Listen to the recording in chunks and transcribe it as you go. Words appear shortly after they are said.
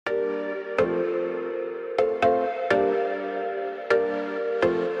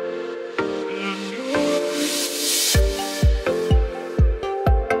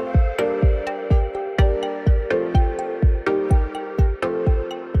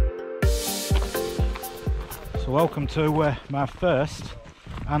So welcome to my first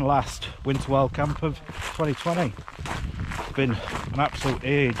and last winter wild camp of 2020. It's been an absolute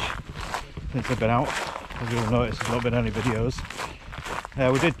age since I've been out. As you'll notice, there's not been any videos.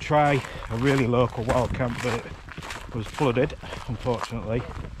 We did try a really local wild camp, but it was flooded, unfortunately.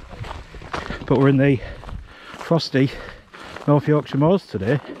 But we're in the frosty North Yorkshire moors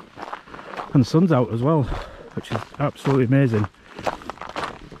today, and the sun's out as well, which is absolutely amazing.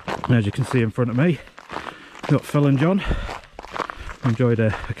 And as you can see in front of me, we've got Phil and John. We enjoyed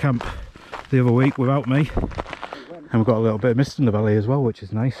a camp the other week without me, and we've got a little bit of mist in the valley as well, which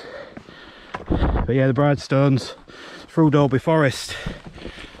is nice. But yeah, the Bridestones through Dolby Forest.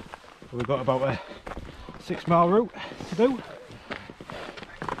 We've got about a 6-mile route to do.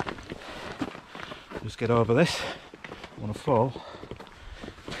 Just get over this. I want to fall.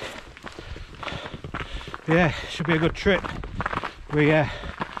 But yeah, should be a good trip. We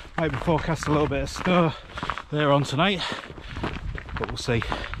might be forecast a little bit of snow later on tonight, but we'll see.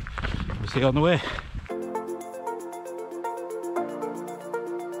 We'll see on the way.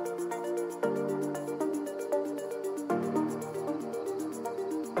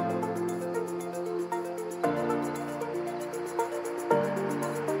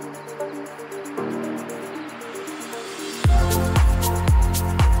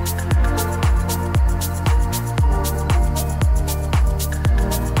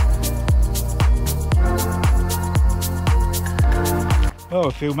 Oh,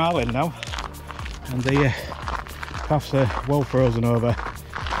 a few mile in now, and the paths are well frozen over.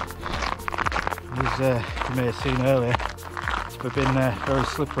 As you may have seen earlier, it's been very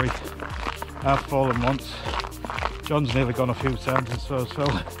slippery. I've fallen once. John's nearly gone a few times, and so has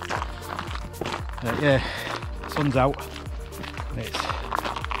Phil. Yeah, sun's out, and it's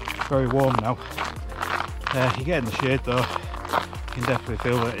very warm now. You get in the shade though, you can definitely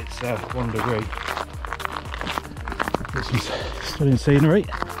feel that it's 1 degree. Got some stunning scenery.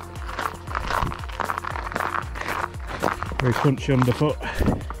 Very crunchy underfoot.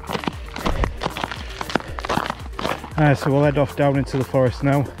 So we'll head off down into the forest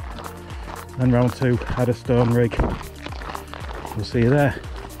now and round to Attribution rig. We'll see you there.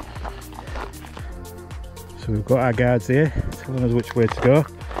 So we've got our guides here telling us which way to go.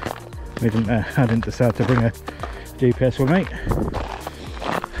 I didn't decide to bring a GPS with me.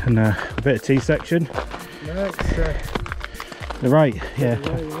 And a bit of T-section. No, it's the right, yeah.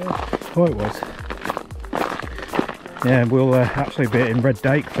 Oh, it was. Yeah, we'll actually be in Red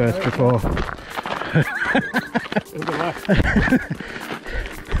Dyke first before.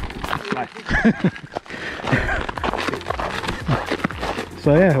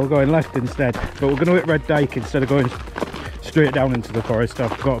 So yeah, we're going left instead, but we're going to hit Red Dyke instead of going straight down into the forest. I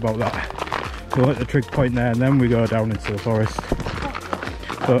forgot about that. We'll hit the trig point there and then we go down into the forest.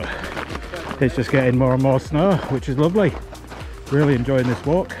 But it's just getting more and more snow, which is lovely. Really enjoying this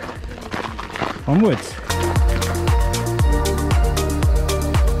walk. Onwards.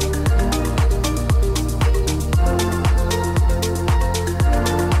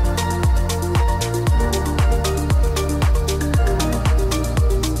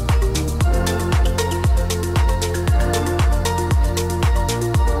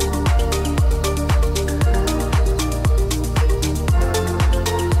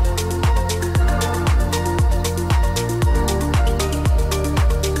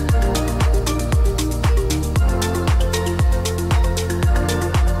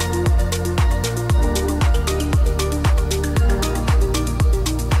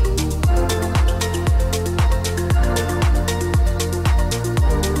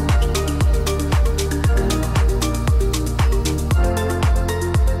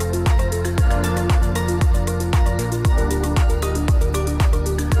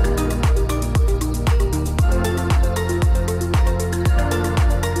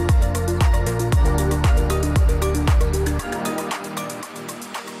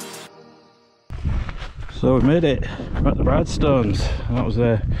 So we made it. We're at the Bridestones. That was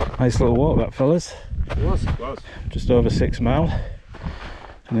a nice little walk, that fellas. It was. Just over 6 mile.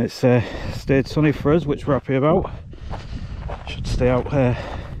 And it's stayed sunny for us, which we're happy about. Should stay out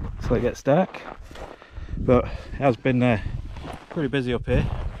till it gets dark. But it has been pretty busy up here.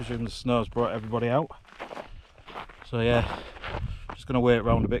 I presume the snow's brought everybody out. So yeah, just going to wait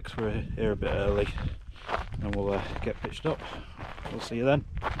around a bit because we're here a bit early. And we'll get pitched up. We'll see you then.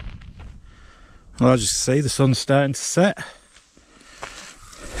 Well, as you can see, the sun's starting to set.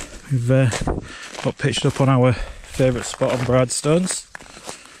 We've got pitched up on our favourite spot on Bridestones.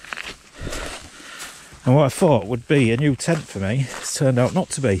 And what I thought would be a new tent for me, it's turned out not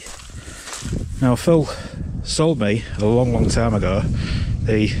to be. Now, Phil sold me a long time ago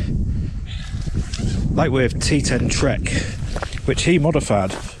the Lightwave T10 Trek, which he modified,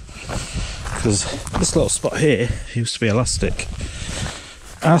 because this little spot here used to be elastic.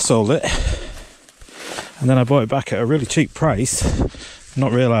 I sold it, and then I bought it back at a really cheap price,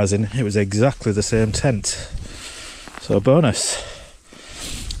 not realising it was exactly the same tent. So bonus.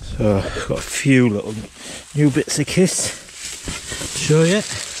 So I've got a few little new bits of kit to show you.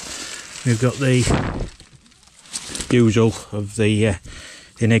 We've got the usual of the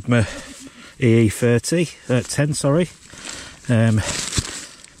Enigma EE30, 10 sorry,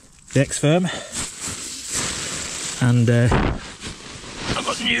 the X-Firm, and I've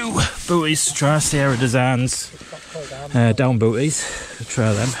got new booties to try, Sierra Designs down booties, to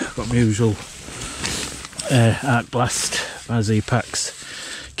try them. I've got my usual Arc Blast by Z-Packs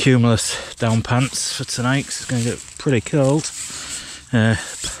Cumulus down pants for tonight, because it's going to get pretty cold.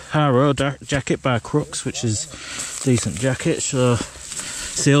 Haro jacket by Crux, which is a decent jacket. So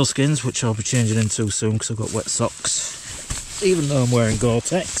sealskins, which I'll be changing into soon because I've got wet socks, even though I'm wearing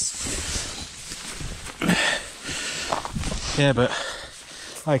Gore-Tex. Yeah, but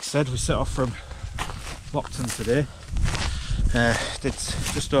like I said, we set off from Lockton today. Did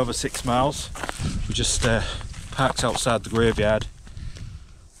just over 6 miles. We just parked outside the graveyard,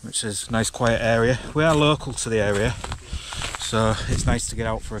 which is a nice quiet area. We are local to the area, so it's nice to get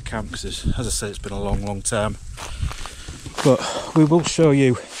out for a camp, because as I said, it's been a long time. But we will show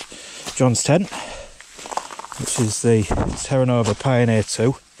you John's tent, which is the Terra Nova Pioneer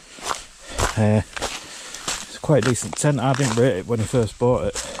 2. It's quite a decent tent. I didn't rate it when I first bought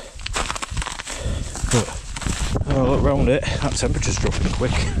it, but when I look around it, that temperature's dropping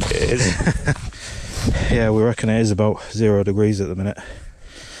quick. It is. Yeah, we reckon it is about 0 degrees at the minute.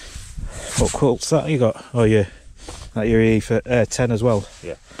 What quilt's that you got? Oh yeah, that your E10 as well.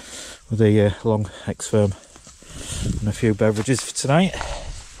 Yeah, with the long X-Firm. And a few beverages for tonight.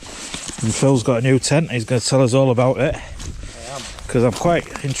 And Phil's got a new tent. He's going to tell us all about it, because I'm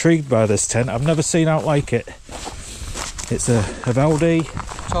quite intrigued by this tent. I've never seen out like it. It's a Valdi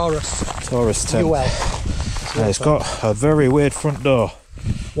Taurus tent. UL. It's got a very weird front door.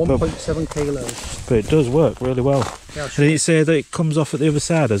 1.7 kilos. But it does work really well. Yeah, did you say that it comes off at the other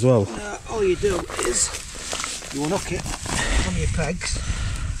side as well? All you do is you unhook it on your pegs.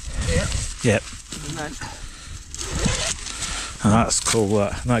 Yeah. Yep. And then. And that's cool,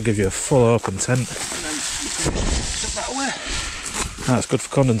 that gives you a full open tent. And then you can put that away. That's good for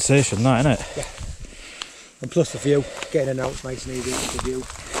condensation, that, isn't it? Yeah. And plus the view, getting in and out is nice and easy with the view.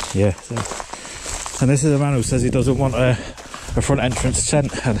 Yeah. And this is a man who says he doesn't want a front entrance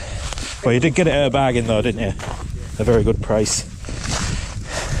tent. Well, you did get it at a bargain though, didn't you? A very good price.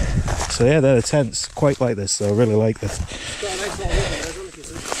 So yeah, they're the tents. Quite like this, so I really like this. It's got a nice little ribbon, isn't it, you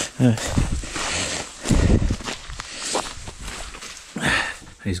see? Yeah.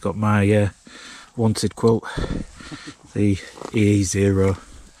 He's got my wanted quilt, the EE0.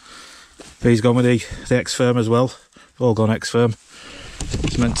 But he's gone with the X-Firm as well. All gone X-Firm.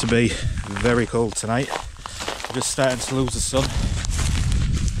 It's meant to be very cold tonight. We're just starting to lose the sun.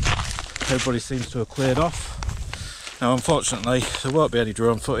 Everybody seems to have cleared off. Now unfortunately there won't be any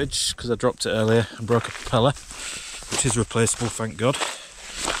drone footage, because I dropped it earlier and broke a propeller, which is replaceable, thank God.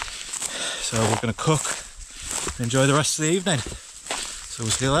 So we're going to cook and enjoy the rest of the evening. So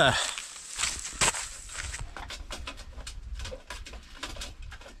we'll see you later.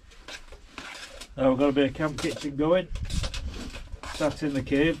 Now we've got a bit of camp kitchen going. Sat in the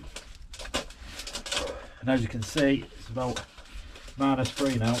cave. And as you can see, it's about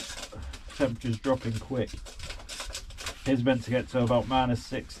 -3 now. Temperature's dropping quick. It's meant to get to about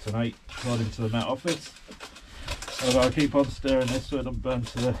 -6 tonight, according to the Met Office. So I've got to keep on stirring this so it doesn't burn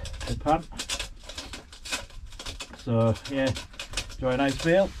to the pan. So yeah, enjoy a nice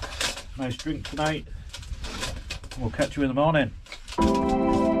meal, nice drink tonight. We'll catch you in the morning.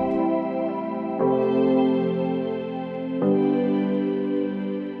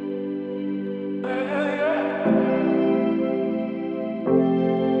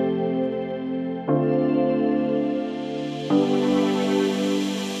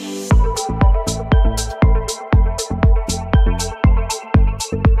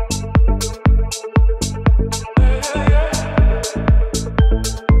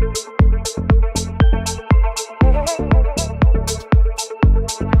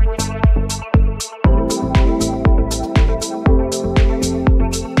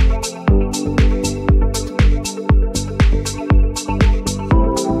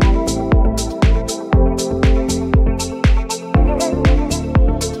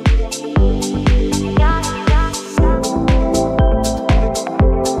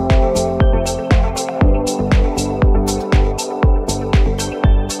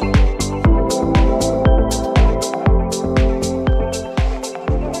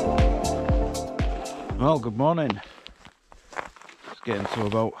 good morning. It's getting to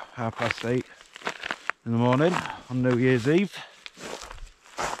about 8:30 in the morning on New Year's Eve.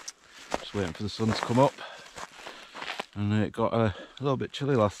 Just waiting for the sun to come up. And it got a little bit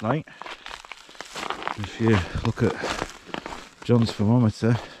chilly last night. If you look at John's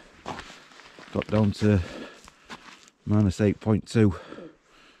thermometer, got down to -8.2.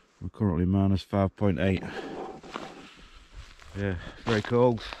 We're currently -5.8. Yeah, very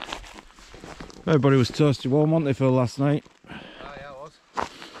cold. Everybody was toasty warm, weren't they, for last night? Oh yeah, it was.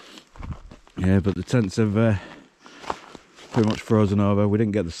 Yeah, but the tents have pretty much frozen over. We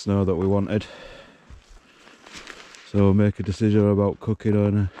didn't get the snow that we wanted. So we'll make a decision about cooking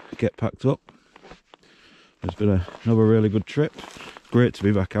and get packed up. It's been another really good trip. Great to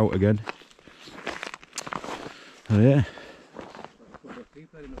be back out again. Oh yeah.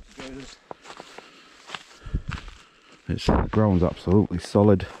 The ground's absolutely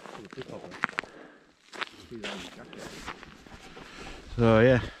solid. So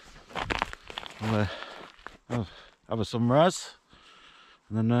yeah, I'll have a sunrise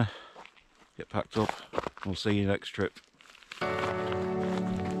and then get packed up. We'll see you next trip.